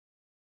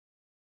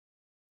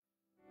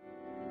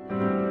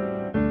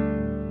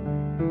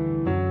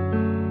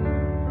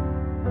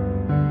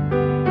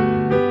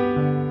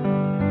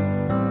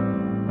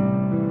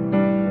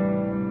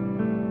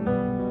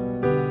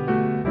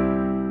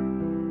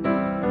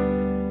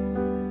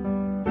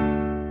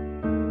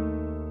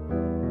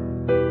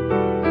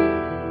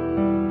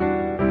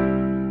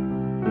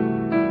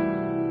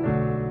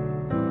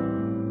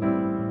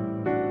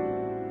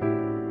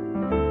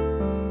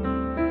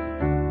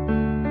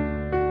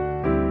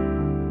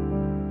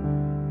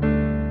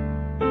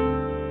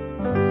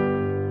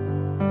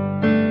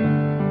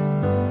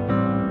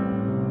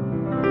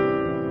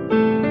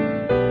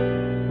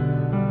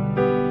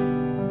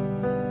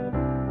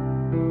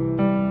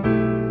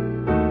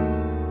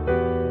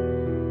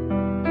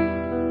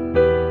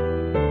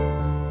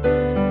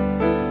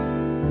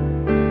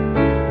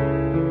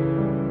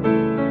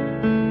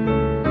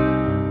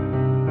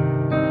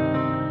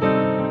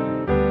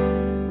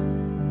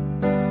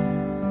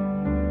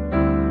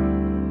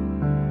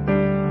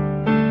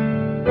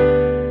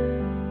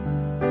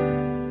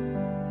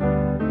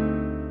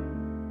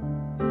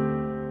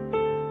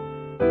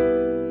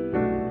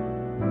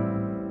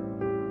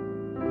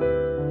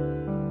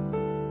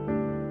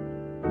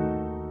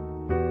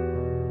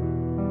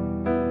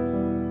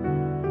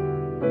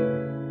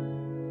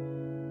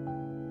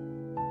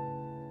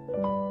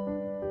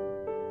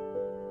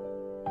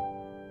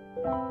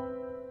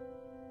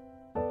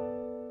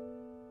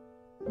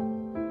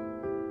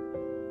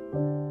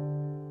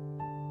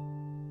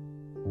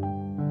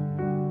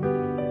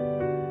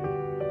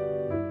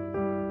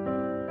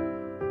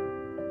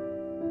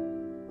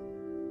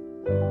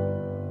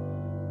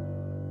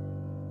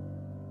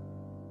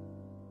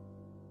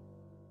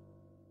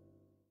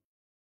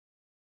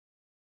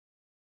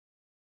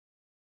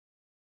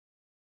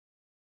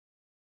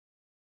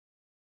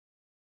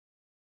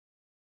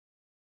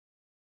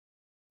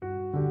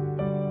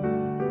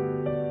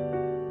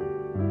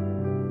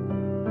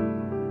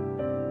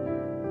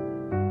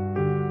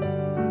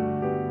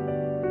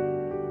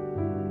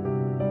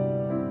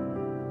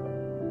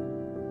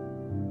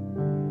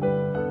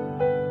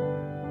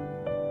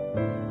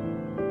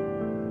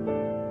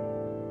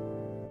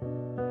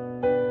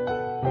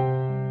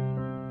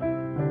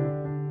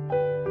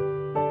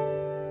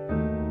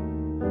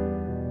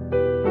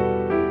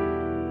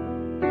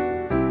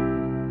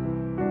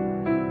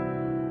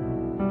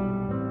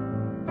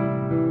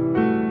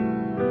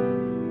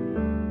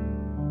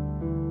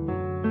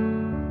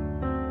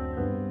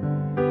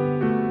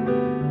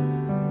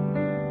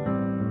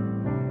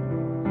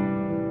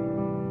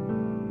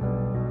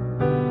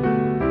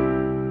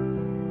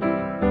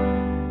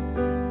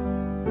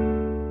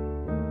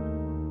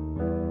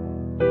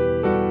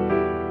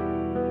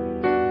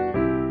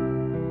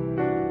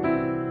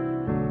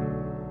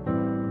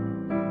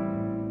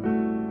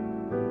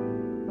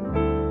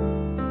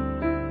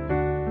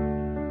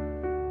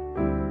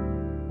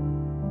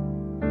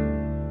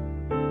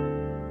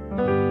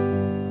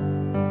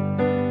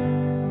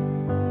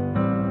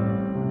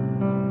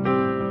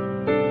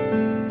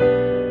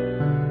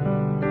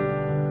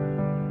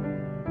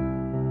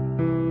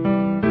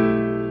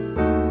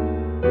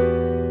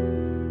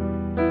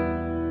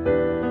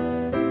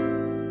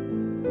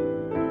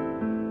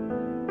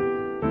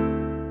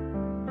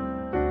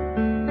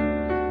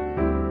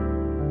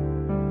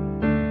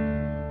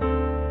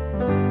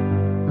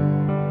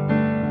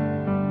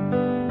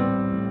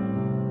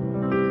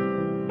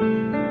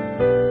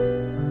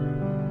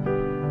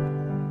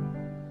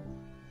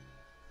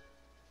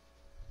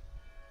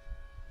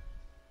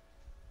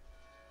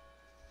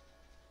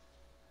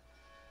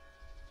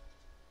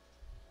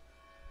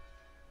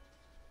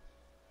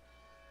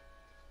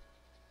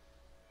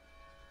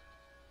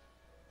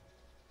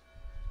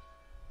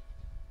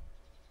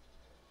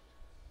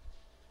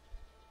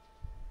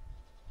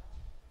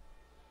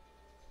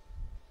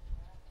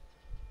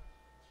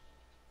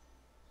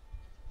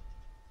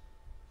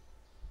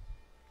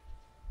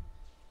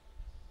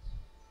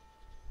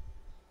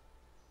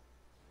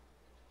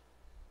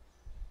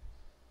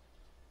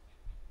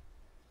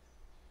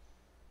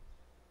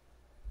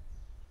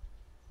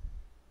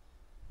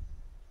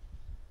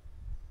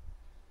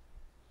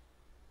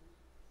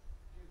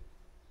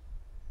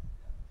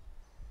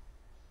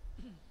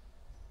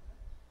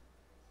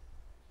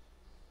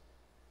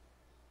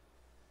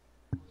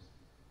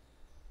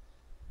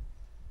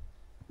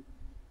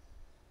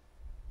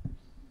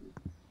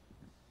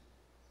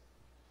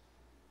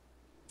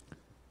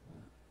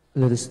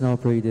Let us now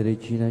pray the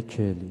Regina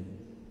Coeli.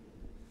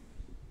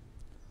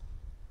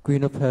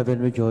 Queen of heaven,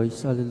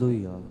 rejoice,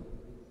 Alleluia.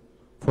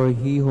 For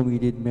he whom you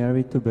did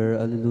merit to bear,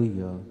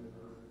 Alleluia,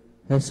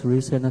 has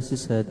risen as he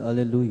said,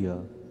 Alleluia.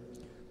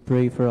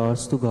 Pray for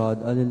us to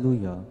God,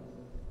 Alleluia.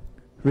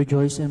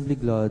 Rejoice and be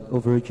glad,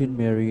 O Virgin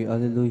Mary,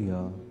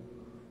 Alleluia.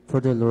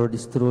 For the Lord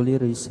is truly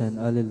risen,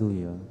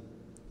 Alleluia.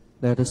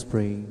 Let us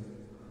pray.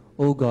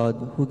 O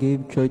God, who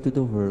gave joy to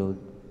the world,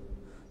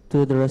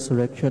 through the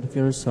resurrection of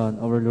your Son,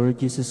 our Lord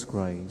Jesus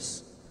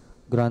Christ,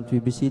 grant, we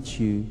beseech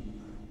you,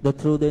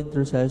 that through the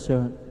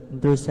intercession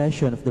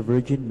of the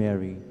Virgin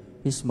Mary,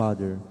 his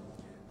mother,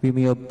 we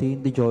may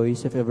obtain the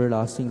joys of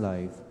everlasting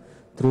life,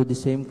 through the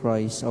same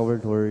Christ our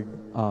Lord.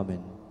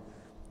 Amen.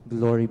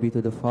 Glory be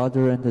to the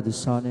Father, and to the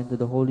Son, and to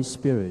the Holy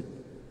Spirit,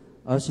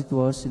 as it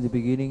was in the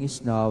beginning,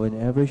 is now, and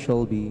ever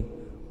shall be,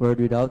 world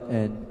without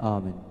end.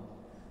 Amen.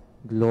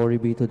 Glory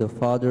be to the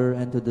Father,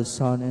 and to the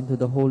Son, and to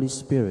the Holy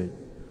Spirit,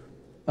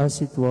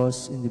 as it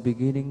was in the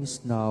beginning,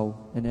 is now,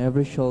 and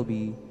ever shall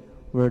be,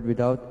 world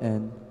without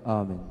end.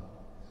 Amen.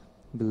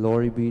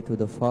 Glory be to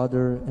the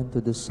Father, and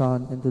to the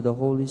Son, and to the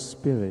Holy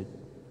Spirit,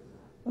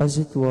 as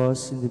it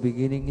was in the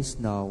beginning, is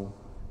now,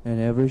 and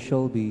ever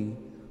shall be,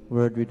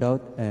 world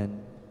without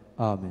end.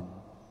 Amen.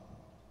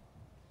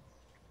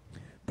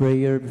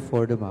 Prayer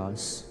before the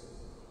Mass.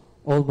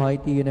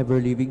 Almighty and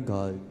ever-living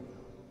God,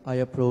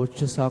 I approach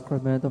the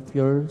sacrament of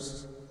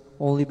yours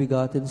only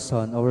begotten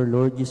Son, our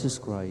Lord Jesus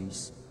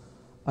Christ.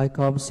 I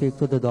come sick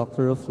to the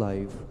Doctor of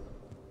life,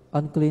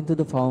 unclean to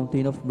the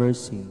fountain of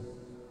mercy,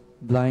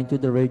 blind to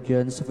the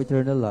radiance of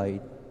eternal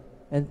light,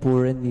 and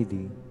poor and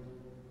needy.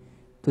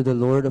 To the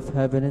Lord of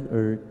heaven and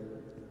earth,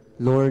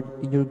 Lord,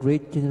 in your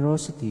great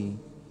generosity,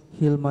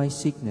 heal my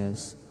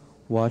sickness,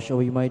 wash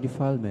away my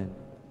defilement,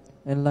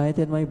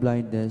 enlighten my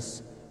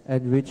blindness,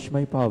 enrich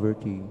my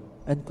poverty,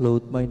 and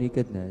clothe my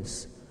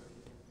nakedness.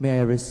 May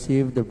I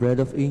receive the bread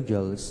of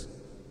angels,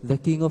 the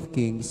King of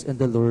kings and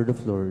the Lord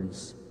of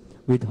lords,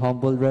 with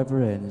humble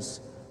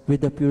reverence,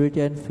 with the purity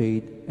and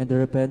faith, and the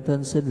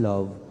repentance and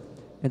love,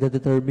 and the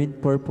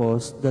determined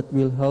purpose that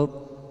will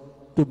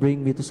help to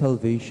bring me to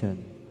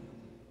salvation.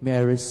 May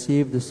I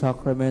receive the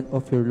sacrament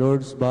of your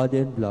Lord's body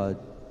and blood,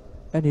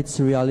 and its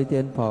reality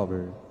and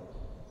power.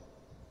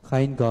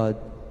 Kind God,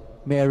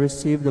 may I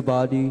receive the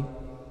body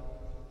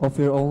of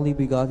your only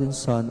begotten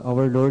Son,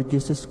 our Lord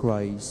Jesus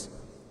Christ,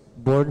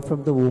 born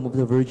from the womb of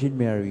the Virgin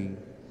Mary,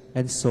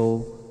 and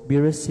so be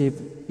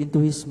received into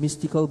his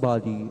mystical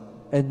body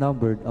and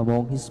numbered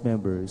among his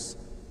members.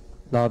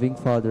 Loving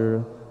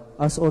Father,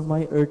 as on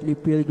my earthly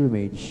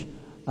pilgrimage,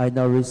 I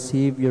now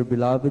receive your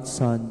beloved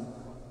Son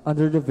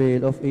under the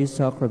veil of a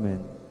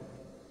sacrament.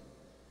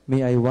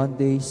 May I one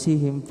day see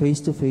him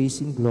face to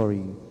face in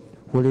glory,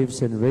 who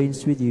lives and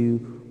reigns with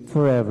you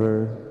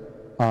forever.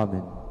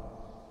 Amen.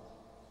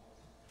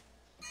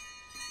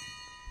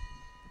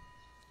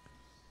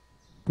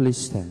 Please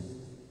stand.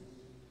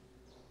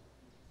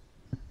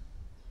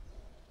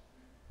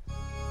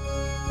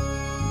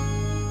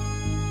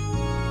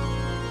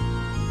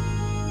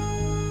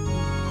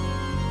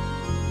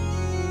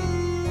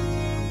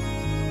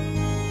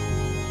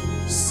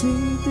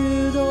 Sing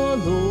to the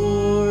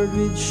Lord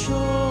with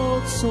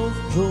shouts of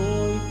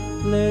joy,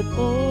 let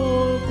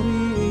all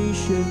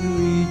creation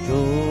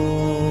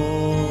rejoice.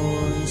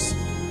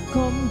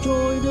 Come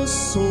join the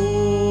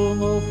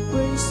song of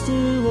praise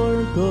to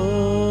our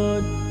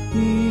God.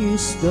 He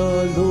is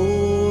the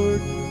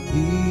Lord,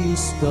 He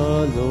is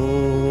the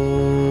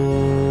Lord.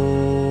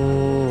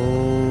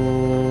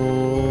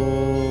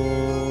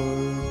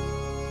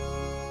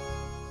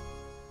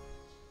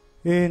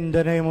 In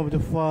the name of the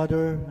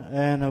Father,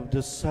 and of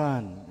the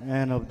Son,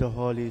 and of the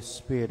Holy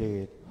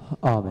Spirit.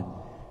 Amen.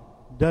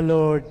 The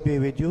Lord be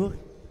with you.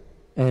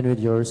 And with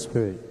your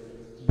spirit.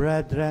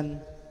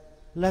 Brethren,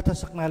 let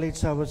us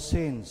acknowledge our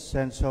sins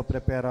and so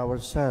prepare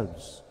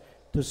ourselves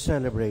to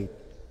celebrate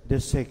the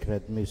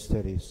sacred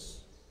mysteries.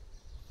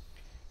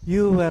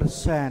 You were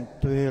sent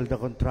to heal the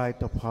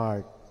contrite of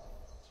heart.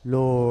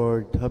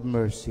 Lord, have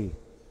mercy.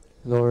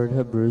 Lord,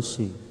 have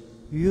mercy.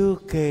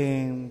 You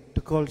came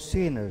to call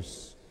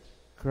sinners.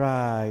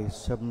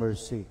 Christ, have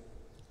mercy.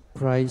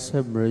 Christ,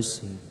 have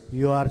mercy.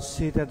 You are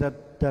seated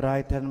at the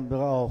right hand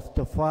of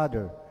the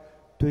Father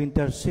to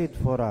intercede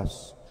for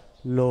us.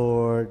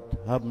 Lord,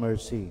 have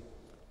mercy.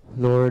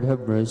 Lord,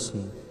 have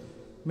mercy.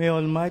 May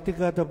Almighty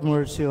God have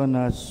mercy on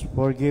us,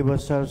 forgive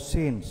us our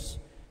sins,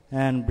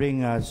 and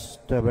bring us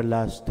to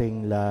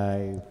everlasting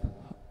life.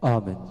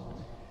 Amen.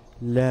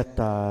 Let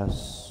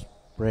us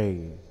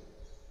pray.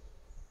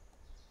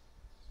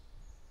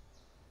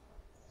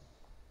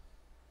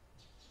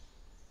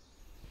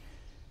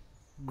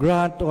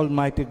 Grant,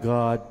 Almighty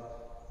God,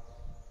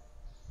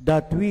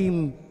 that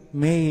we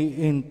may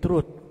in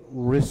truth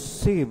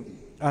receive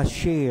a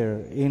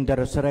share in the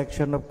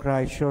resurrection of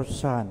Christ, your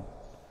Son,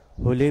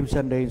 who lives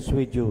and reigns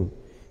with you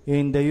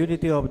in the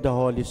unity of the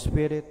Holy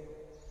Spirit,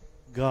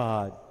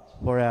 God,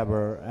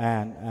 forever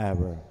and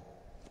ever.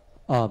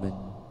 Amen.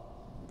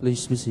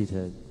 Please be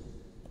seated.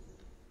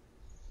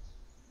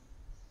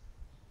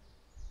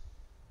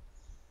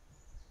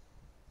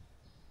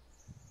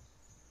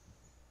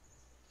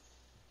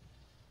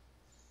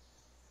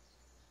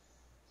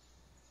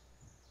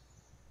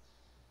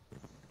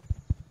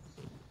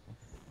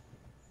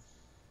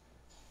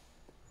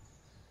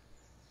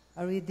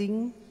 A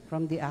reading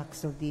from the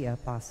Acts of the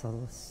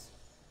Apostles.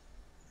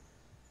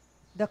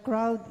 The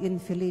crowd in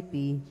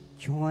Philippi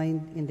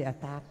joined in the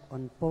attack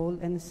on Paul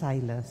and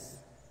Silas,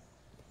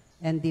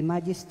 and the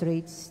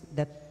magistrates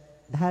that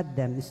had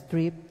them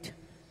stripped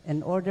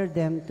and ordered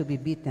them to be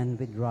beaten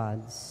with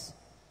rods.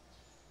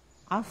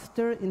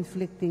 After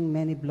inflicting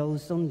many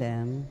blows on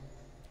them,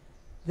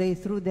 they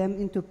threw them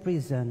into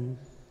prison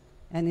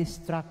and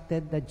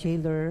instructed the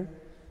jailer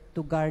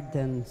to guard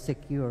them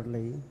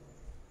securely.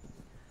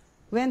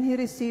 When he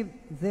received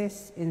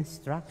these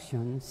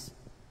instructions,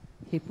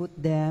 he put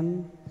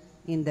them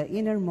in the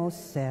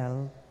innermost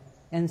cell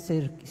and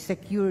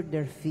secured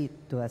their feet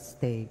to a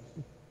stake.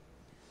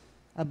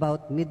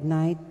 About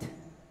midnight,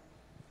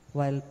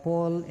 while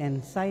Paul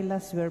and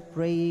Silas were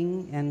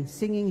praying and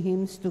singing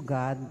hymns to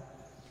God,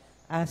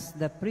 as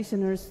the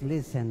prisoners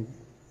listened,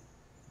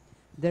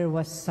 there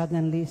was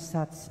suddenly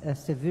such a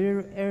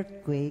severe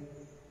earthquake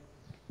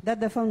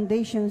that the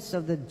foundations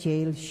of the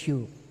jail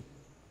shook.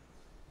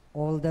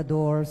 All the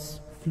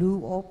doors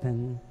flew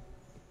open,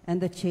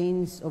 and the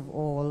chains of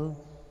all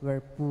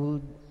were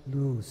pulled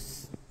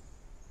loose.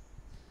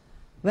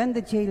 When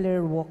the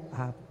jailer woke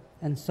up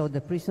and saw the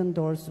prison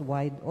doors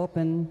wide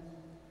open,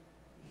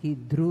 he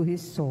drew his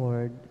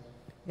sword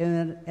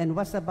and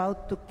was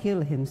about to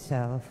kill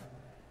himself,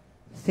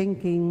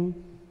 thinking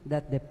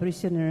that the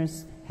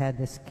prisoners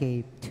had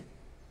escaped.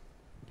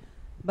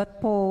 But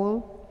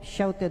Paul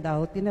shouted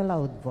out in a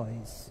loud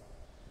voice,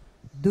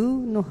 "Do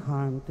no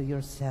harm to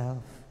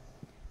yourself.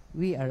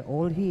 We are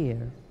all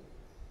here."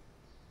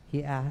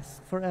 He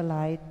asked for a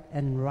light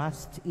and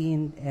rushed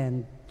in,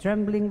 and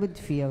trembling with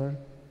fear,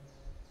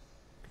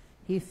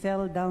 he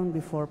fell down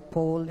before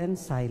Paul and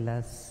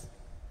Silas.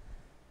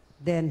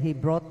 Then he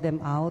brought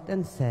them out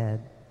and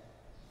said,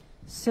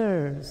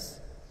 "Sirs,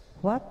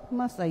 what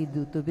must I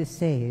do to be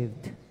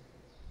saved?"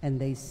 And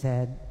they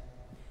said,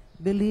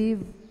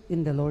 "Believe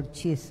in the Lord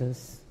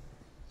Jesus,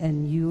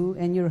 and you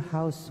and your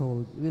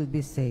household will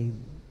be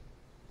saved."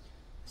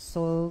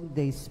 So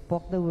they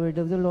spoke the word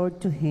of the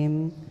Lord to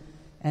him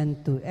and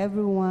to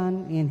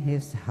everyone in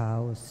his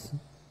house.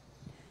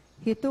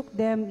 He took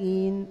them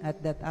in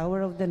at that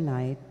hour of the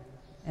night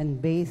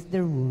and bathed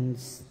their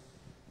wounds.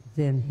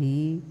 Then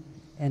he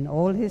and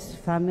all his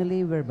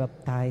family were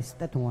baptized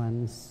at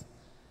once.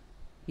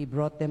 He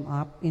brought them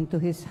up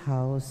into his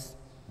house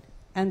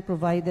and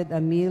provided a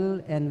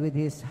meal, and with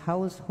his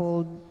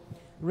household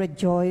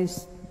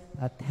rejoiced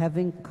at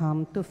having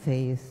come to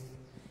faith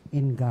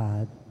in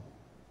God.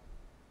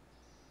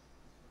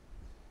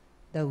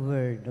 The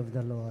word of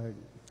the Lord.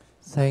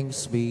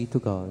 Thanks be to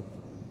God.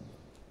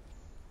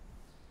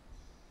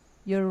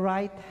 Your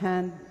right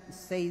hand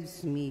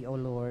saves me, O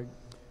Lord.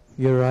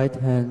 Your right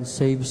hand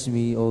saves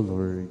me, O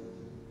Lord.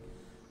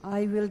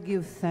 I will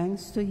give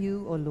thanks to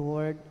you, O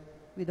Lord,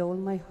 with all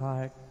my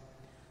heart,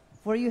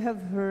 for you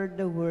have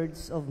heard the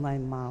words of my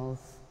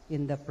mouth.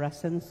 In the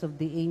presence of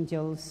the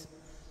angels,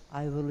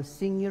 I will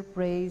sing your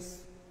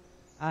praise.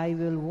 I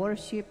will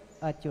worship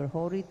at your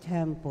holy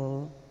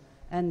temple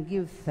and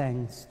give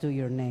thanks to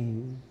your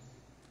name.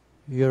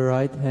 Your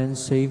right hand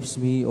saves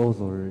me, O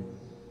Lord.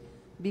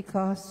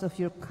 Because of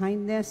your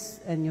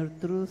kindness and your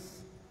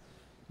truth,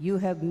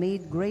 you have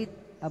made great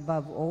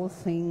above all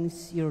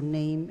things your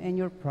name and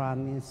your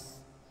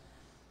promise.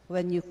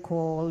 When you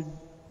called,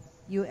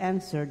 you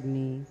answered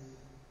me.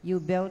 You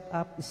built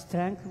up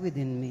strength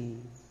within me.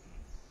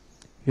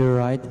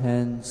 Your right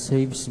hand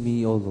saves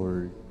me, O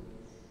Lord.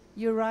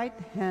 Your right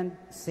hand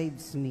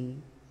saves me.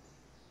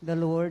 The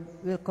Lord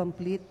will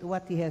complete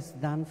what he has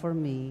done for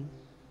me.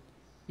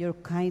 Your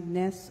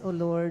kindness, O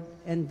Lord,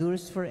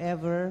 endures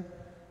forever.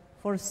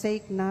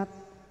 Forsake not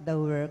the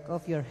work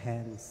of your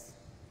hands.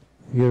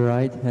 Your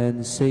right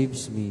hand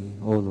saves me,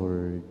 O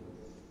Lord.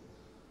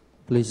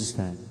 Please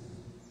stand.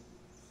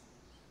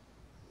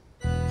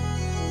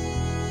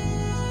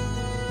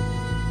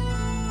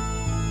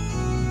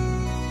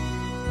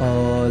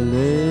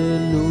 Alleluia,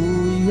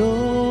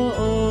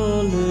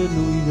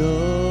 Alleluia,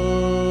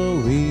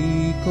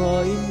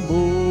 wikain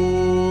mo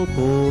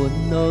kung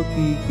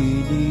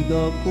nakikinig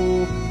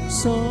ako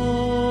sa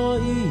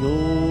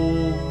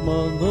iyong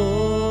mga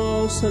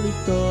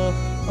salita.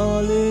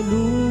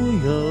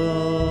 Alleluia,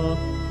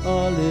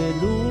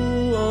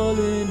 Alleluia,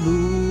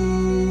 Alleluia.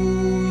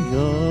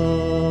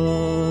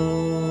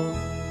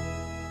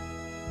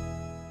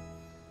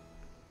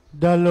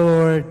 The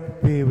Lord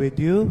be with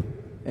you.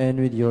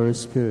 And with your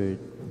spirit.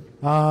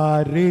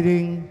 A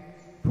reading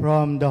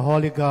from the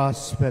Holy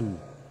Gospel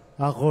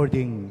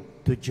according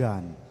to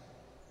John.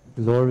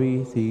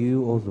 Glory to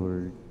you, O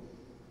Lord.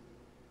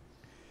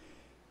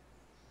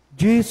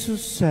 Jesus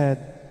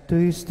said to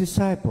his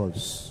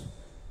disciples,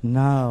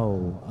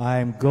 "Now I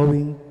am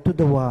going to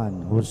the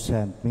one who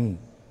sent me,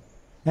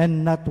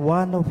 and not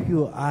one of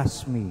you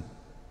asked me,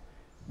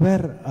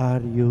 'Where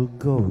are you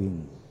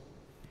going?'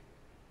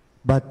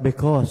 But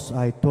because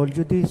I told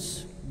you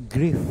this,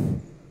 grief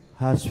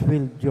has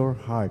filled your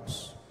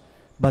hearts.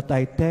 But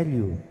I tell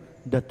you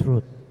the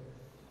truth.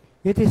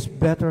 It is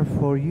better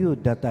for you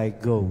that I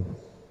go.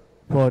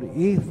 For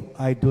if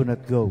I do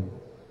not go,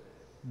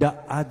 the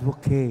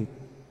advocate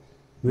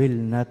will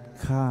not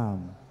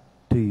come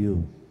to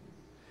you.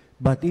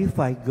 But if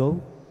I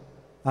go,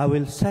 I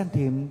will send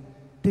him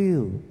to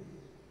you.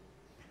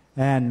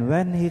 And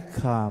when he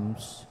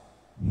comes,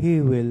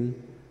 he will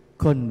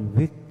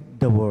convict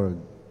the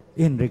world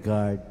in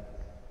regard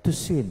to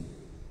sin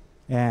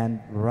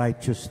and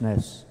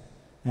righteousness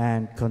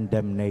and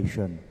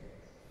condemnation.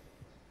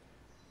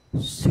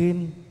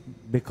 Sin,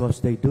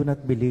 because they do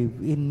not believe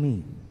in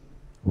me.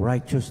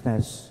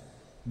 Righteousness,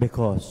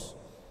 because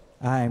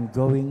I am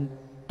going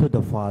to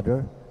the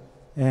Father,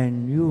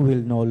 and you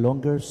will no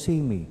longer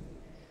see me.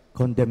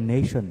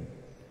 Condemnation,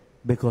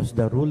 because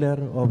the ruler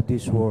of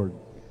this world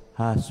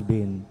has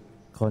been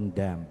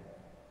condemned.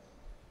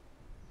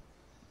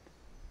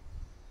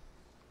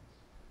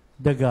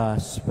 The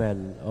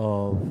Gospel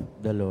of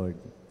the Lord.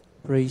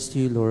 Praise to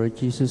you, Lord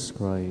Jesus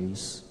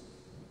Christ.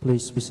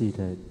 Please be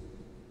seated.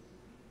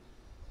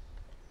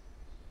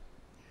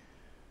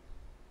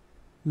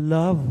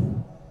 Love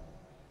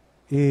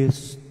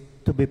is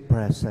to be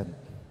present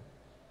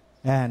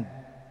and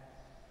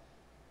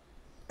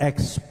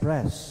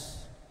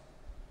express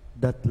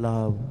that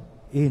love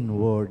in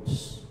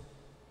words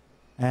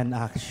and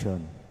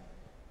action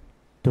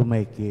to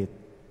make it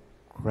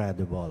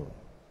credible.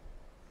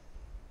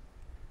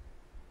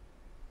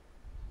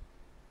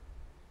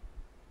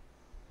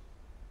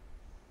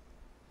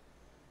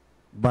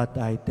 But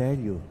I tell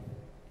you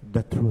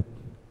the truth.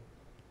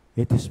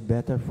 It is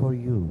better for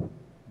you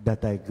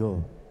that I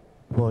go.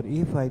 For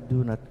if I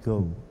do not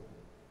go,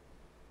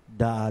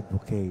 the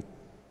advocate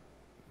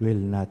will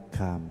not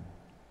come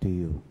to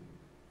you.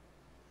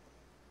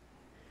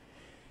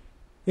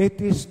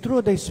 It is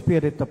through the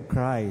Spirit of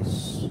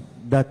Christ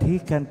that He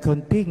can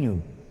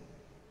continue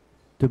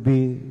to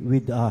be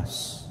with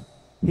us,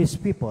 His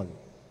people,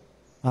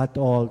 at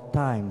all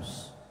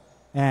times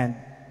and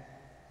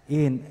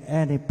in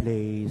any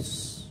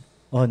place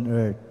on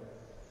earth.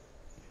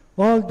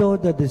 Although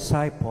the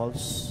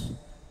disciples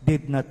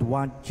did not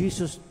want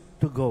Jesus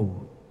to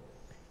go,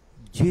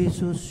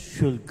 Jesus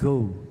should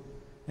go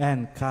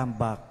and come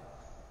back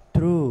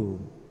through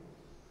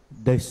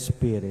the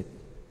Spirit.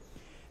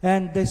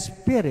 And the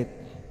Spirit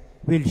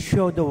will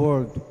show the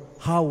world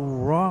how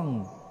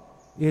wrong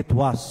it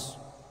was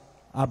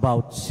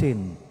about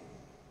sin.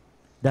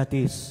 That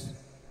is,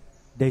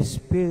 the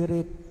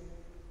Spirit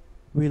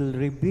will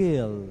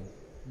reveal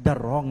the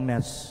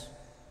wrongness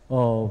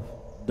of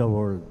the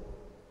world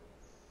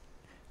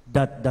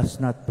that does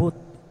not put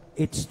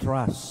its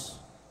trust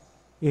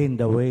in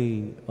the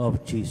way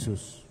of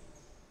Jesus.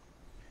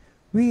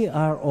 We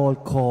are all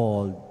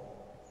called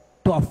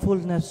to a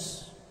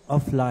fullness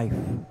of life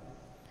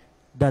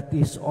that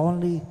is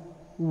only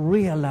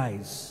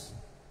realized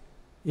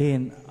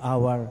in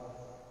our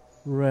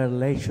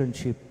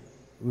relationship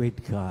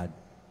with God.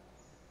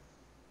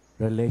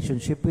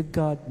 Relationship with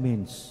God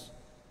means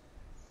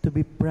to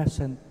be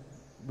present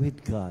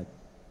with God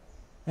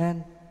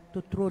and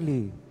to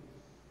truly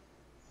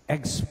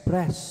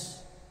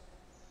express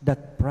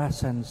that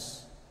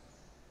presence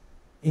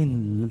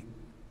in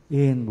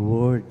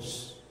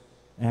words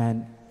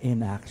and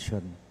in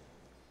action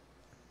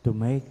to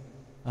make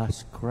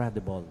us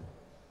credible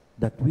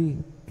that we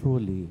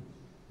truly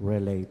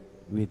relate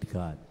with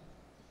God.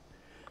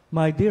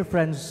 My dear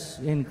friends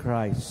in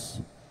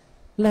Christ,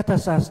 let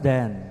us ask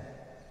then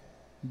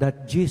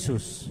that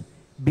Jesus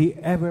be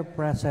ever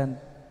present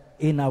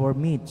in our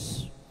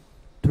midst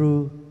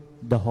through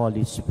the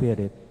Holy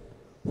Spirit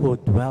who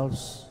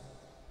dwells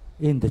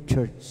in the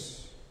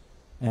church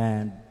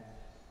and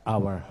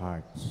our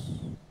hearts.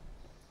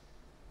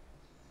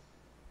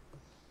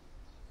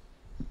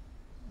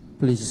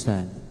 Please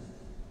stand.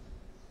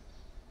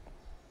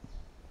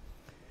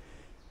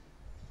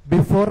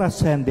 Before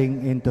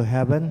ascending into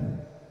heaven,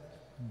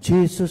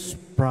 Jesus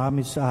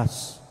promised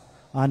us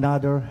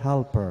another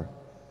helper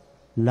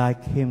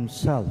like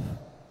himself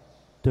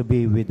to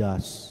be with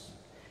us.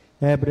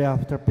 Every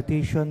after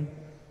petition,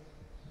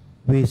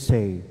 we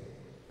say,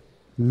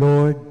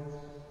 Lord,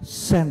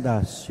 send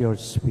us your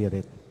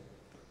Spirit.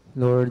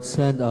 Lord,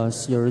 send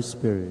us your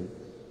Spirit.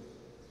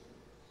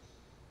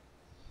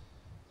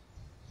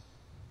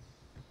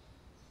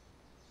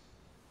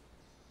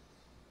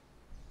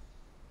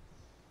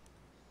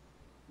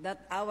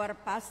 That our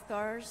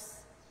pastors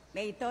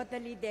may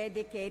totally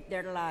dedicate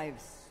their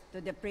lives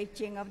to the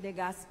preaching of the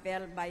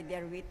gospel by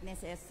their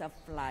witnesses of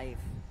life.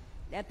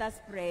 Let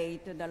us pray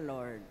to the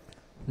Lord.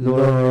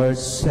 Lord,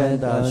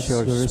 send us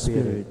your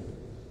Spirit.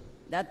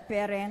 That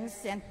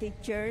parents and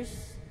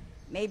teachers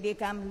may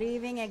become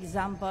living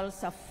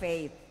examples of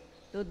faith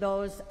to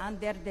those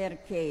under their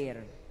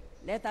care.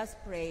 Let us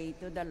pray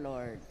to the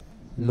Lord.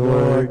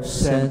 Lord,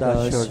 send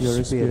us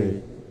your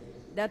Spirit.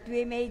 That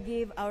we may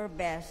give our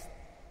best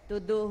to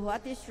do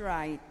what is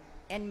right,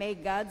 and may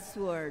God's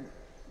word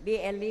be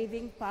a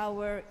living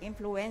power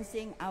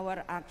influencing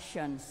our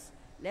actions.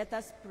 Let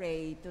us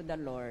pray to the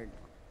Lord.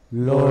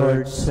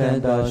 Lord,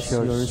 send us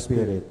your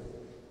Spirit.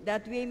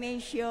 That we may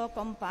show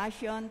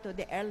compassion to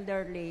the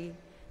elderly,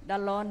 the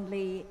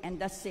lonely, and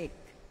the sick.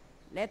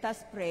 Let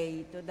us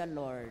pray to the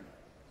Lord.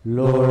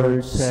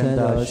 Lord, send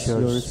us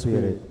your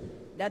Spirit.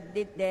 that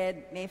the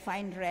dead may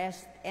find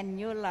rest and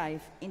new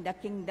life in the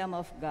kingdom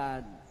of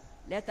God.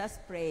 Let us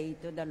pray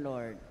to the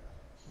Lord.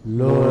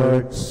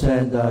 Lord,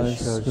 send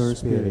us your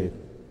Spirit.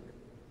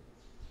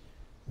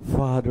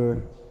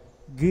 Father,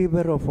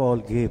 giver of all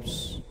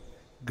gifts,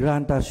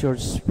 grant us your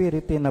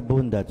Spirit in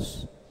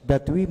abundance,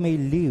 that we may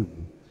live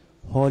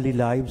holy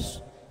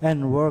lives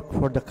and work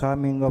for the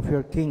coming of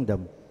your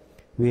kingdom.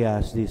 We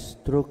ask this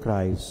through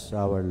Christ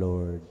our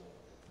Lord.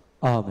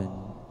 Amen.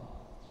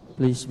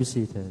 Please be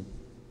seated.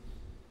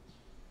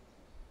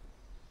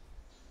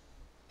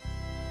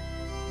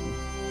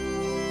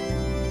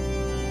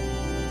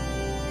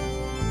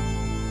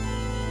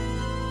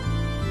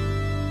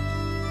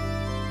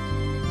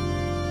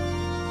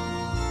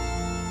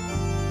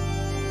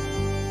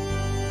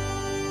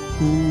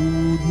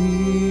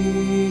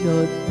 Kunin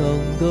at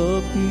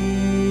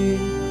tanggapin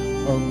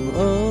ang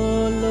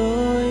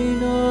alay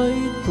na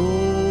ito,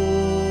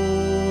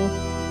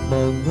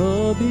 mga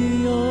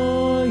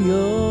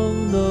biyayang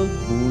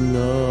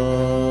nagmula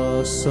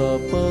sa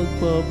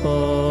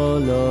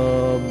pagpapala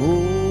mo.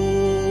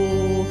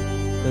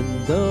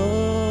 Tanda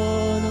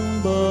ng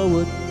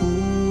bawat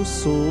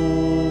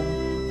pusong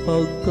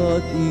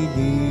pagkat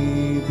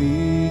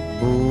inibig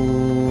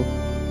mo,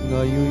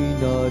 ngayon'y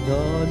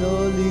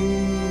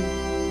nananalig,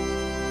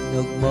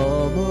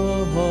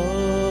 nagmamahal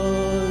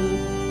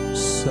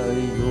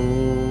sa'yo.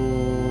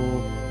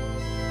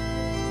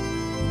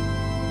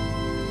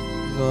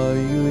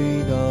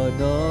 Ngayon'y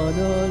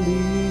nananalig,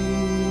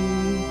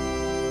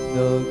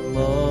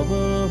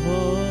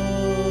 nagmamahal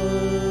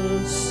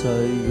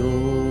sa'yo.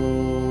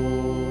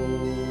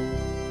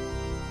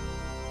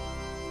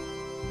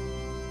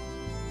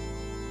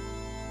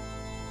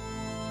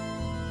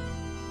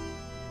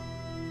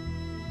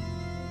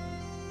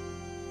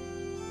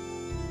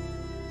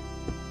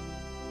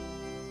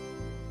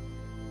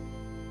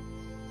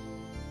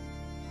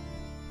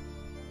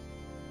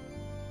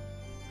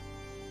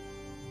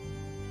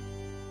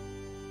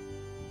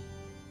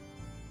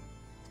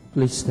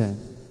 Please stand.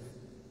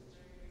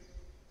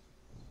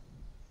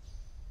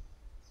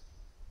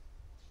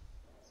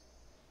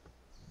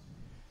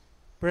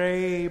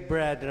 Pray,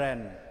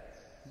 brethren,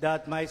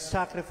 that my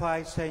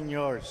sacrifice and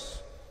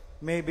yours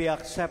may be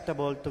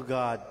acceptable to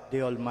God,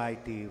 the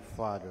Almighty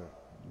Father.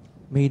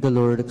 May the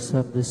Lord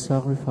accept this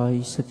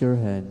sacrifice at your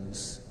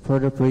hands for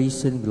the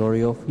praise and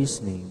glory of his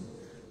name,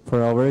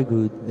 for our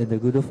good and the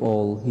good of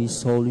all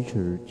his holy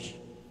church.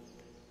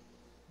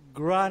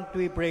 Grant,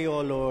 we pray,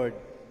 O Lord,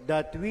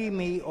 that we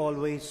may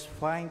always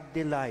find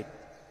delight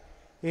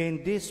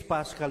in these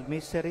Paschal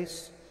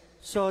mysteries,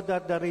 so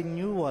that the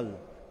renewal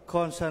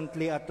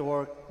constantly at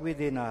work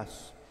within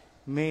us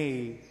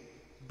may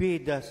be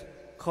the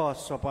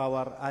cause of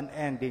our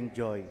unending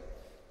joy.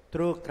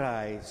 Through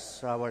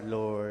Christ our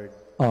Lord.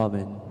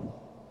 Amen.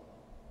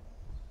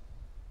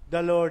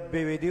 The Lord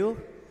be with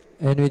you.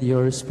 And with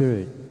your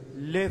spirit,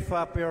 Lift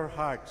up your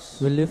hearts.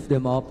 we lift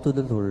them up to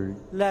the Lord.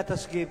 Let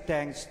us give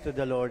thanks to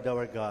the Lord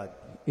our God.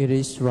 It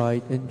is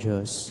right and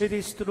just, It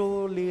is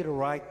truly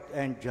right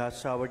and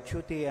just, our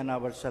duty and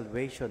our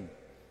salvation,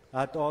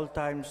 at all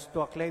times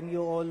to acclaim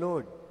you, O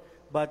Lord,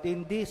 but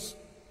in this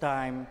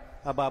time,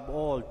 above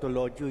all, to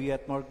laud you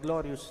yet more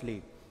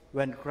gloriously,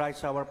 when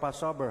Christ our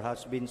Passover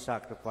has been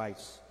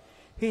sacrificed.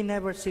 He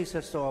never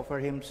ceases to offer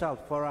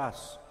himself for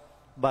us,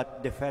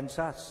 but defends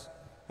us,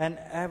 and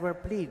ever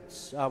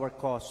pleads our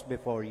cause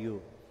before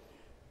you.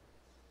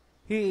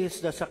 He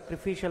is the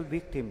sacrificial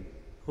victim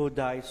who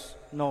dies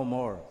no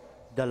more,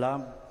 the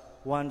Lamb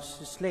once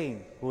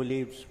slain who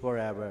lives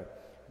forever.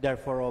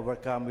 Therefore,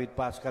 overcome with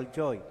paschal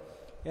joy,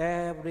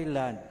 every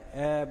land,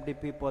 every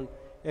people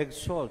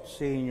exalts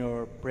in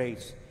your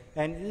praise,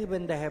 and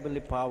even the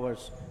heavenly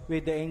powers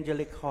with the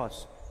angelic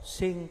host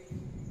sing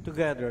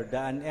together the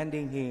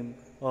unending hymn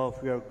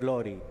of your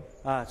glory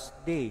as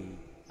they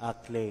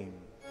acclaim.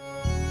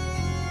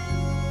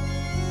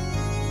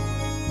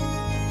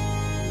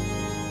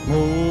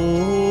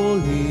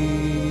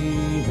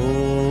 Holy,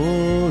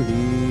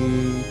 holy,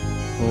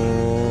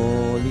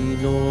 holy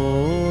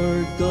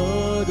Lord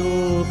God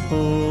of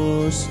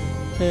hosts,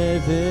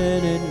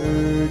 heaven and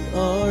earth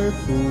are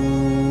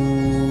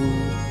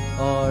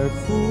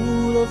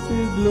full of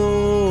your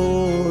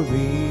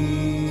glory.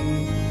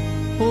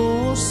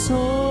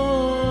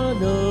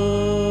 Hosanna,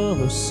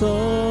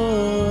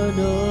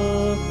 Hosanna,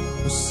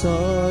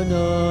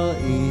 Hosanna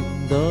in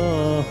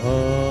the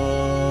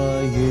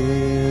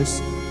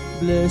highest.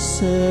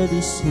 Blessed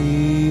is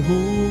he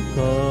who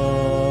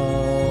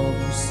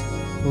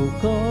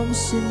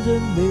comes in the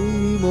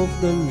name of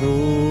the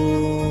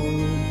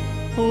Lord.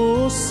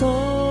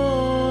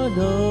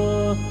 Hosanna,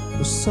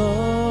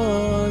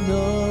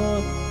 Hosanna,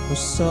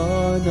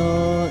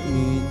 Hosanna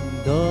in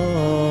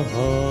the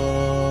highest.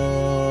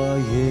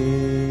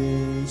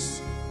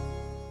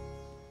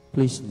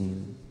 please kneel.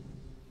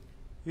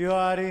 You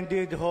are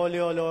indeed holy,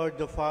 O Lord,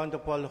 the fount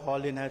of all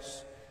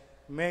holiness.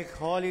 Make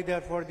holy,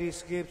 therefore,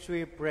 these gifts,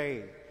 we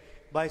pray,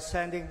 by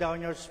sending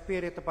down your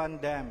Spirit upon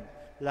them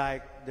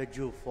like the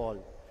dewfall,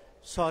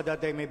 so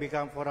that they may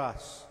become for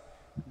us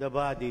the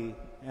body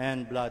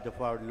and blood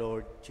of our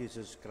Lord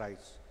Jesus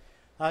Christ.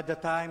 At the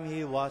time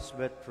he was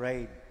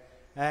betrayed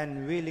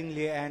and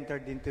willingly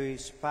entered into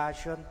his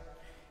passion,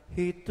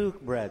 he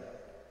took bread,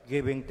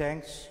 giving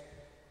thanks,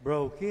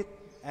 broke it,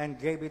 and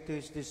gave it to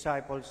his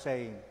disciples,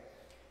 saying,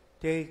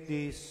 "Take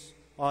this,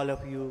 all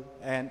of you,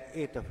 and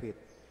eat of it,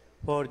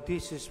 for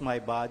this is my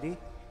body,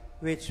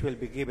 which will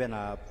be given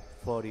up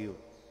for you."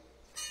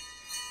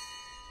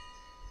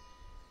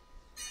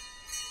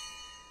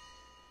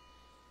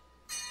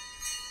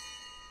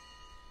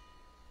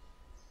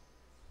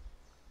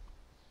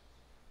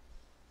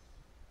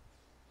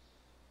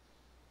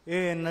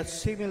 In a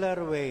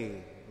similar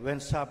way, when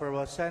supper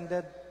was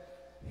ended,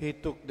 he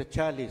took the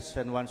chalice,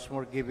 and once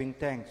more giving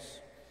thanks,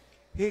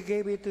 he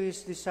gave it to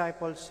his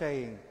disciples,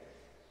 saying,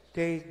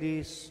 "Take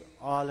this,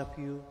 all of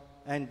you,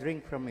 and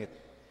drink from it.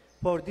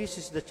 For this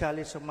is the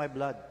chalice of my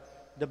blood,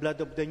 the blood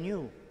of the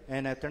new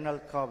and eternal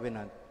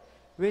covenant,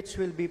 which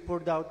will be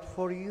poured out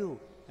for you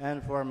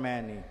and for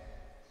many,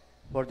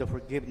 for the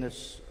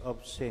forgiveness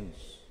of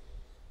sins.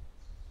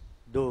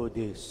 Do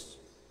this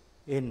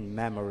in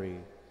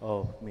memory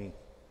of me."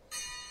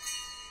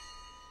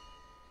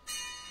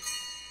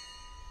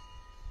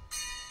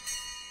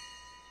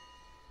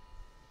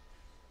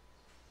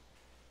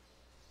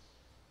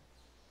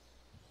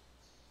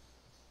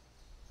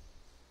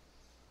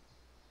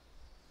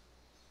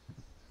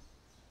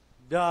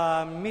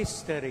 The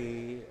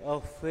mystery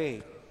of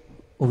faith.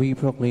 We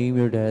proclaim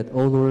your death,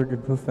 O Lord,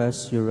 and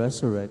profess your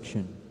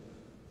resurrection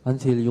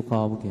until you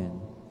come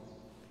again.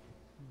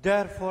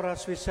 Therefore,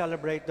 as we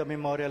celebrate the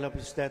memorial of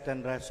his death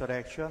and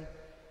resurrection,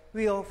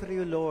 we offer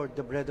you, Lord,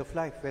 the bread of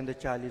life and the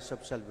chalice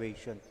of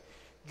salvation,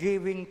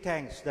 giving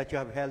thanks that you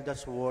have held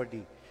us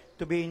worthy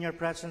to be in your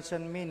presence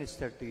and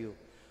minister to you.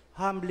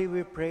 Humbly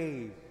we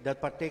pray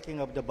that, partaking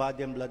of the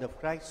body and blood of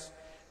Christ,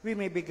 we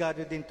may be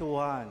gathered into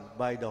one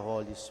by the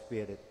Holy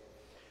Spirit.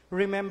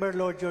 Remember,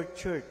 Lord, your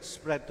church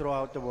spread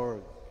throughout the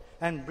world,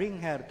 and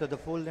bring her to the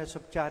fullness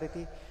of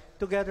charity,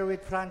 together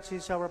with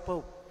Francis, our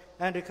Pope,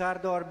 and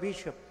Ricardo, our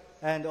Bishop,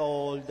 and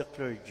all the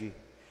clergy.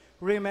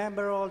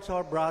 Remember also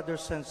our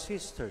brothers and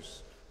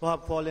sisters who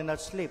have fallen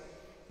asleep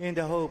in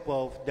the hope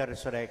of the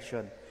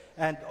resurrection,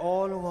 and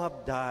all who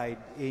have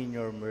died in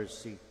your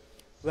mercy.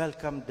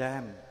 Welcome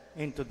them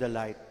into the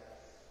light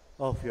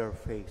of your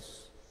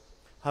face.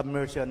 Have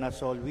mercy on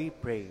us all, we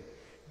pray,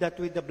 that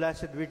with the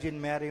Blessed Virgin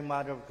Mary,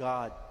 Mother of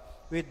God,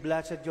 with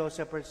blessed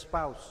Joseph, her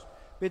spouse,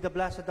 with the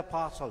blessed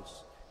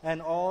apostles,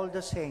 and all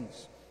the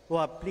saints who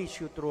have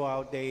pleased you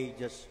throughout the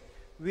ages,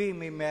 we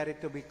may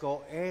merit to be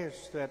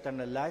co-heirs to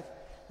eternal life,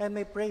 and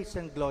may praise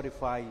and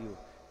glorify you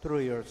through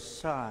your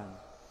Son,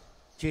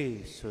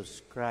 Jesus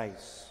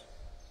Christ.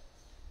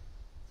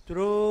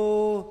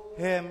 Through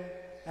him,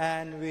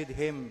 and with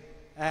him,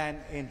 and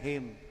in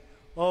him,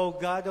 O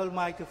God,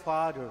 Almighty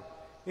Father,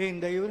 in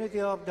the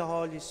unity of the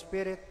Holy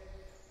Spirit,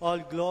 all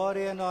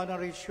glory and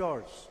honor is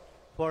yours,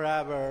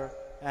 forever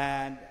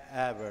and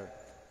ever.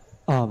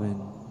 Amen.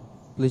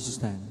 Please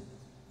stand.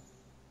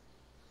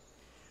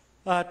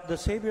 At the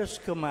Savior's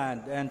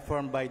command and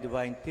formed by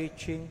divine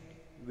teaching,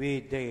 we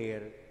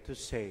dare to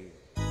say,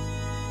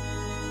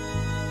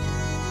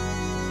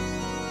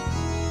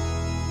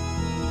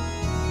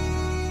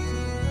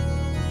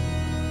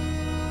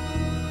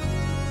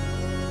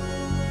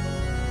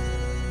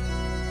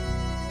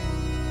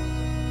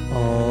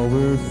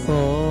 Our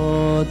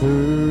Father,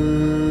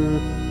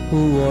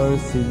 who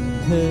art in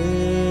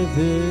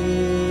heaven,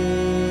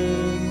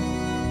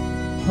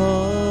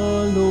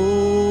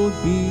 hallowed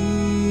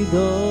be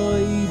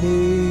thy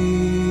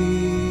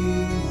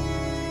name.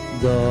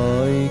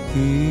 Thy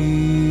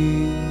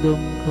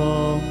kingdom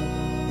come,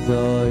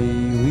 thy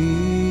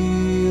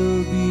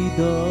will be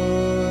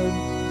done,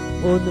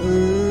 on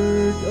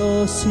earth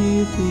as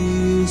it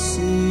is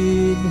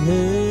in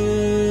heaven.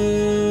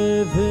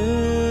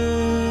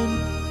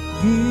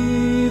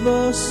 Give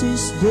us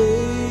this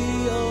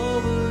day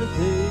our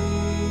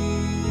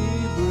daily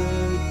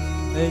bread,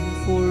 and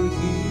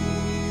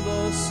forgive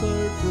us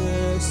our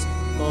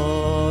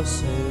trespasses,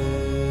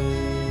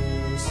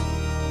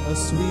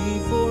 as we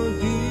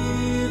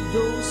forgive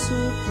those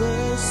who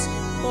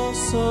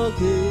trespass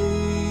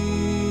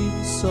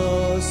against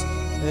us.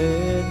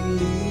 And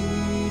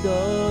lead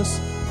us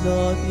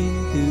not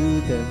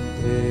into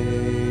temptation,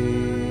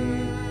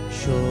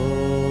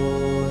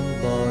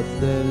 but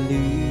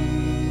deliver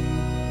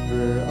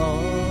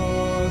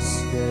us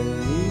from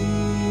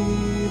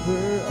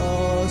evil.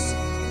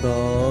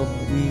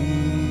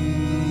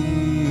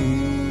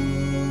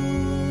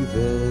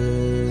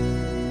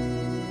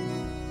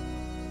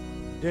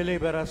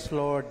 Deliver us,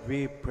 Lord,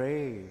 we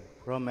pray,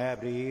 from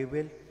every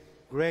evil.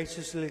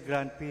 Graciously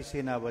grant peace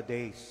in our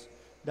days,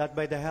 that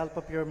by the help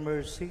of your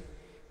mercy,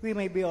 we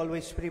may be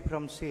always free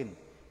from sin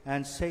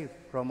and safe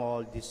from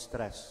all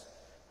distress,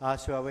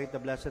 as we await the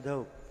blessed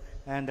hope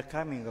and the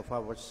coming of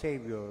our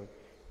Savior,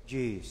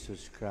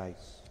 Jesus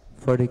Christ.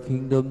 For the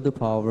kingdom, the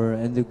power,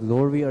 and the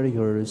glory are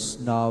yours,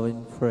 now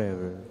and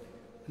forever.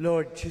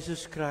 Lord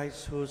Jesus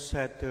Christ, who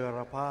said to your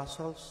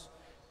apostles,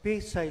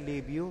 Peace I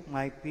leave you,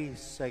 my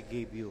peace I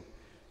give you.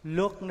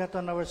 Look not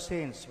on our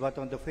sins, but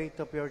on the faith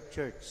of your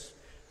church,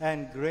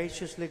 and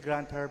graciously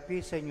grant her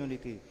peace and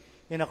unity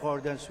in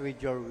accordance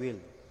with your will,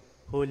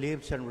 who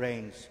lives and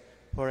reigns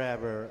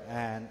forever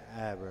and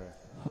ever.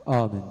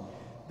 Amen.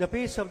 The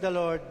peace of the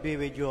Lord be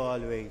with you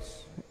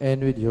always.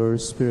 And with your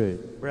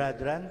spirit.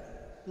 Brethren,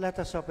 let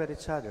us offer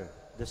each other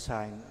the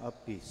sign of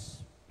peace.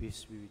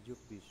 Peace be with you,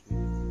 peace be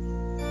with you.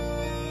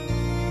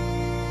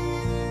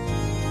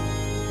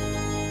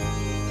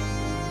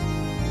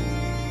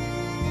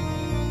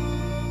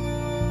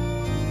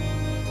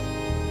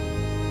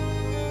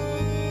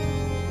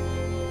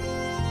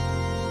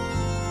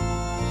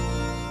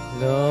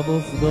 Lamb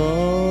of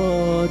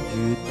God,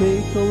 you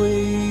take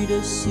away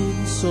the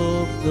sins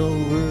of the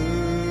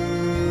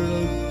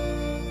world.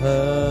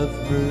 Have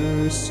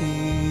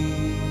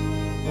mercy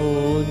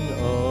on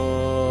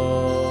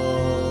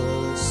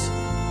us.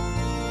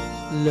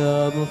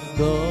 Lamb of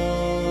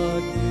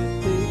God, you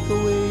take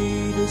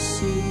away the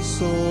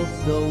sins of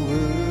the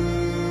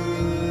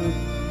world.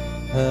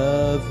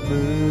 Have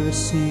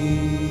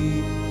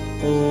mercy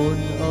on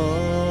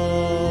us.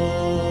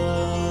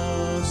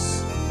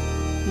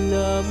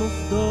 Lamb of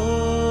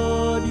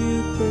God,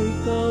 you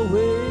take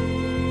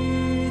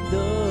away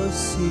the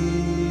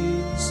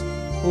sins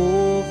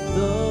of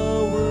the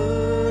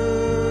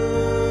world.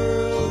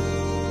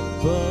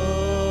 Grant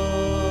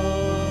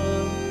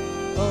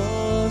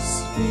us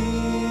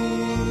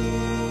peace.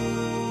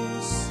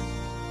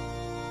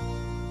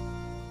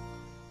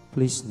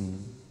 Please kneel.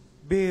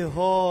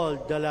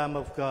 Behold the Lamb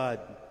of God.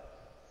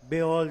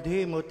 Behold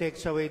him who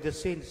takes away the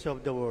sins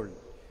of the world.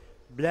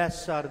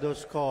 Blessed are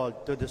those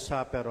called to the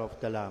supper of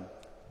the Lamb.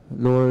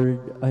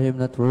 Lord, I am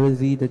not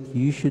worthy that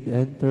you should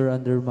enter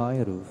under my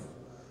roof,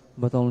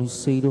 but only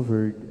say the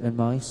word, and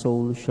my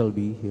soul shall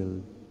be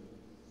healed.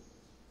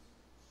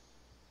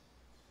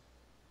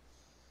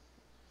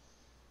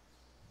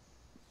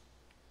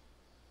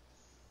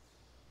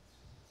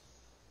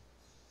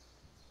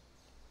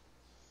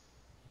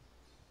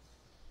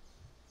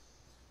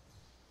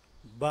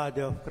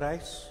 Body of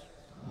Christ.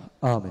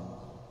 Amen.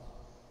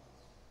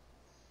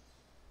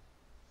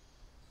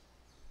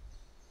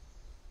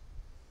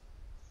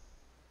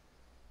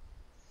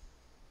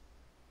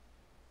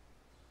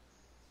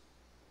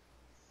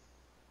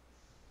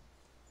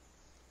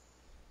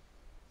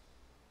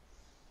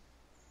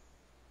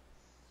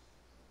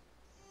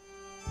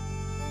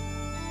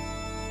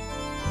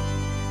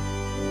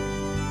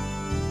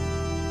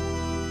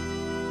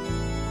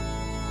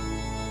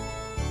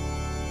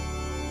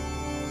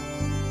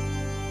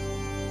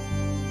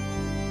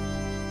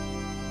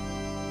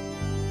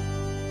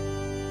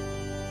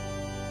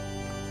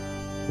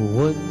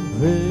 One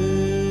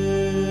bread,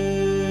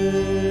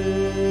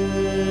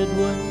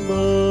 one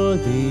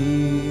body,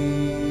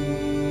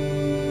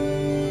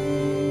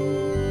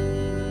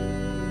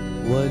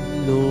 one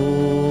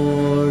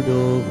Lord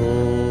of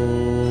all,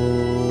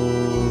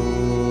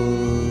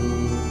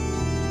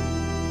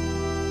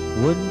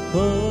 one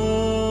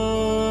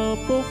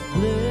cup of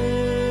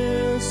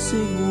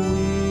blessing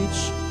which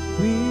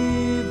we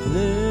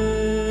bless,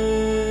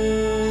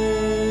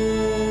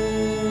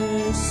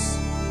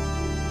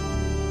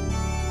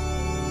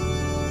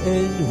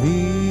 and we,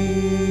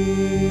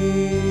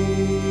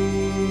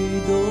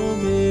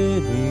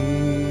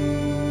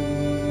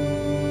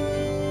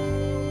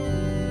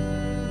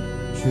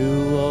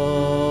 Dew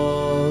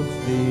of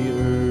the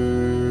earth,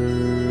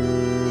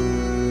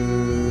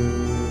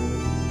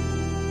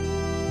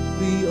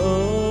 we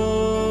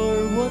are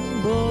one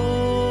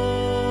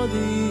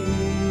body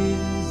in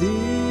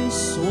this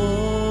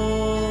one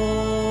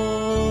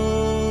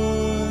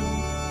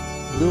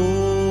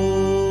Lord,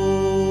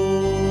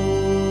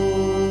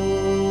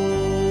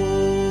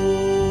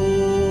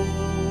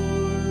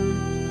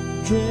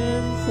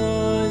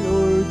 Gentile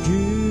or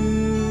Jew,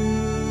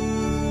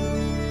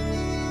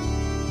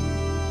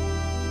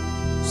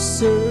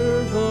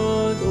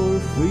 servant or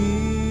free,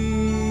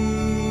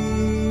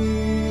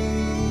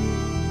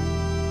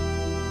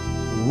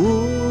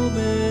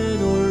 woman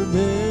or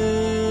man,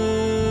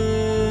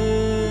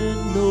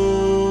 no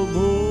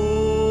more.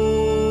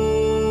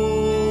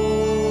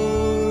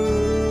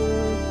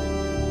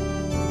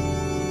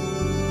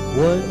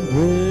 One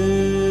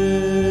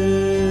bread,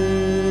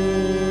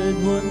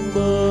 one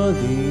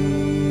body,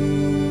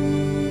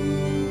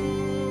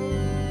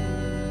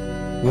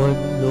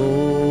 one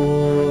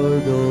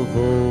Lord of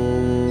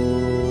all,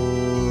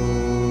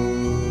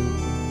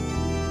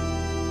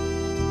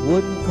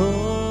 one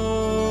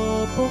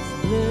cup of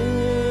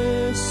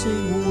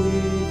blessing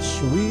which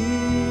we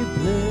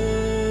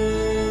bless,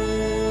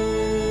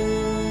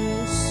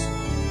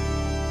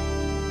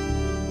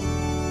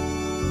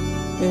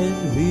 and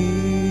we,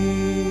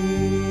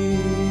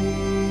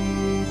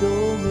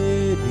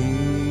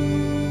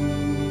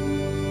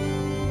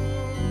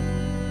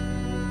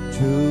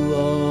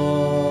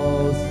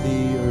 throughout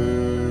the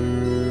earth,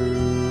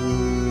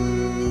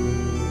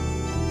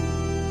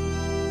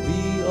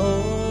 we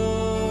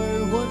are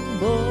one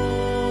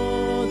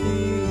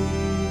body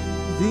in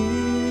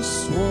this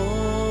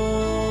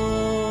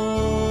one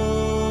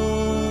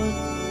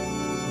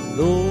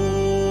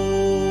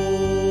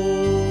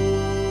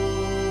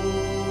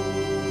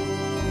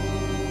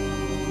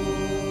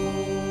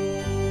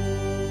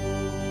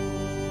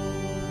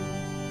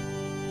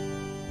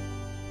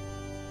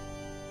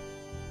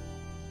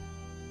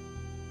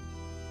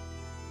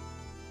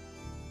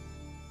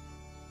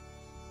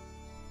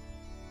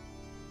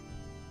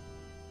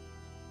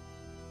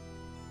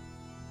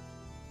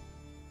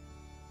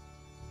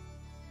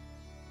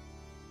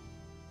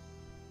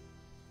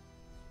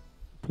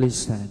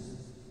Please stand.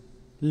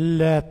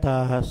 Let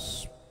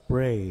us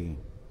pray.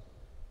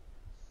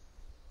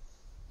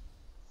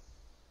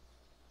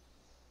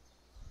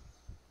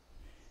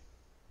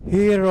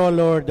 Hear, O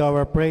Lord,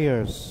 our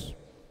prayers,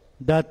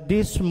 that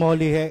this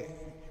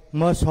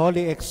most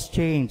holy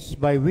exchange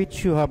by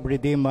which you have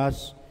redeemed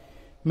us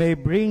may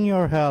bring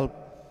your help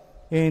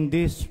in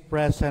this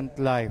present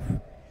life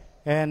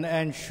and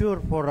ensure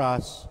for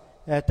us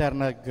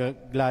eternal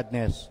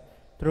gladness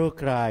through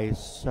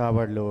Christ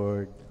our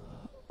Lord.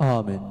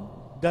 Amen.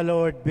 The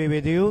Lord be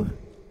with you.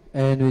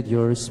 And with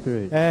your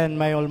spirit. And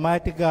may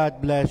Almighty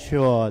God bless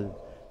you all,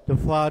 the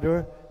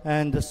Father,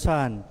 and the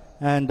Son,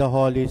 and the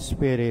Holy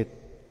Spirit.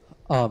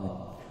 Amen.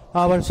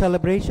 Our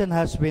celebration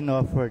has been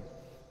offered.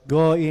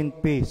 Go in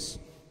peace,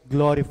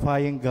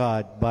 glorifying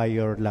God by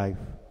your life.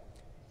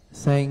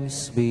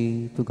 Thanks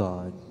be to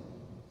God.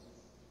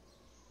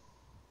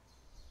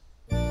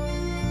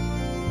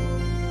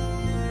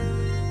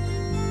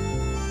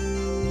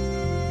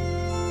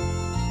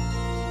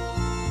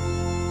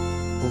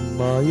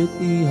 Umayat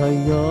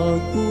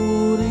ihayag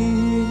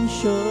purihin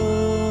siya,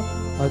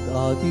 at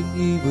ating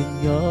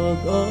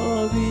ibunyag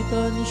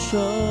awitan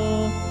siya.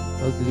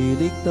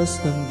 Pagliligtas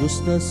ng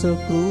Diyos na sa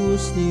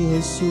krus ni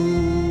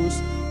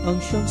Jesus, ang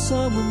siyang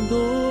sa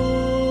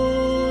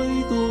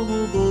mundo'y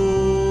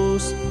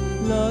tumubos.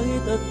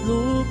 Langit at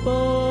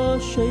lupa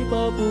siya'y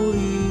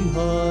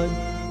papurihan,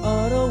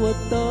 araw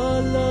at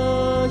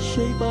tala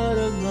siya'y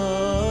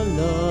parangalan.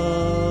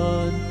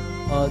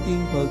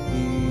 Ating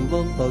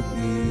pagdiwang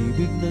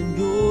pag-ibig ng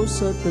Diyos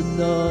sa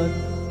tanan.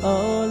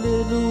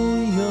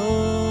 Alleluia.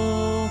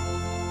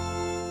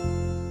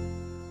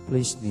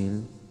 Please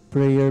kneel.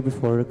 Prayer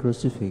before a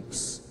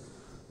crucifix.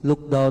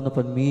 Look down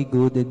upon me,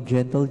 good and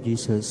gentle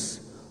Jesus,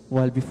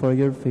 while before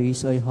your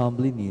face I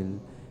humbly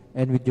kneel,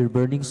 and with your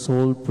burning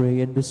soul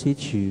pray and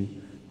beseech you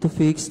to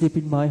fix deep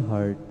in my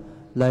heart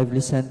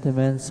lively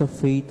sentiments of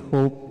faith,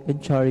 hope,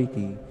 and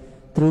charity,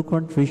 true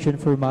contrition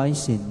for my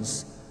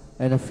sins,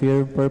 and a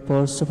firm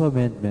purpose of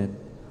amendment,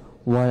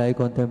 while I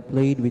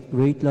contemplate with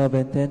great love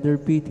and tender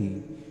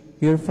pity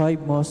your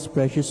 5 most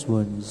precious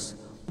wounds,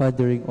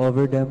 pondering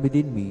over them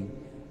within me,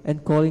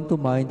 and calling to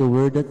mind the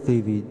word that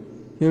David,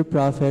 your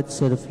prophet,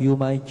 said of you,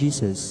 my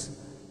Jesus,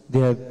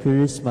 they have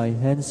pierced my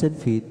hands and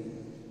feet,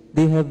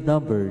 they have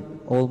numbered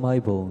all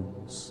my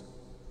bones.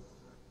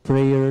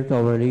 Prayer to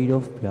Our Lady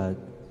of Piat.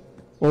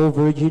 O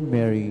Virgin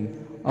Mary,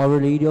 Our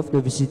Lady of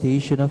the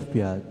Visitation of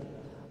Piat,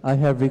 I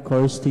have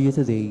recourse to you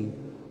today.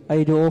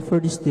 I do offer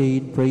this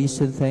day in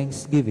praise and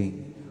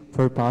thanksgiving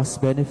for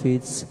past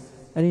benefits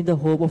and in the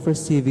hope of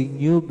receiving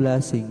new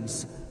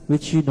blessings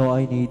which you know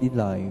I need in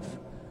life.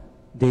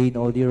 Deign,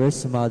 O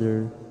dearest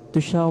Mother,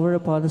 to shower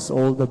upon us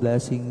all the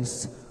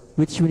blessings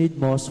which we need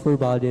most for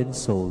body and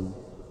soul,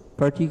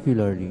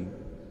 particularly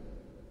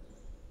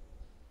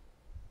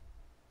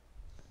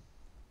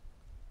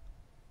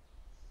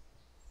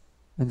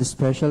and the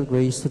special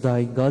grace to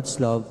die in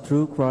God's love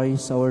through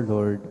Christ our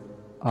Lord.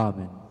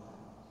 Amen.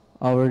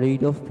 Our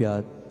Lady of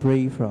Piat,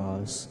 pray for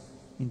us.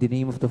 In the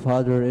name of the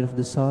Father, and of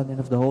the Son, and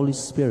of the Holy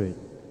Spirit.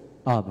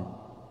 Amen.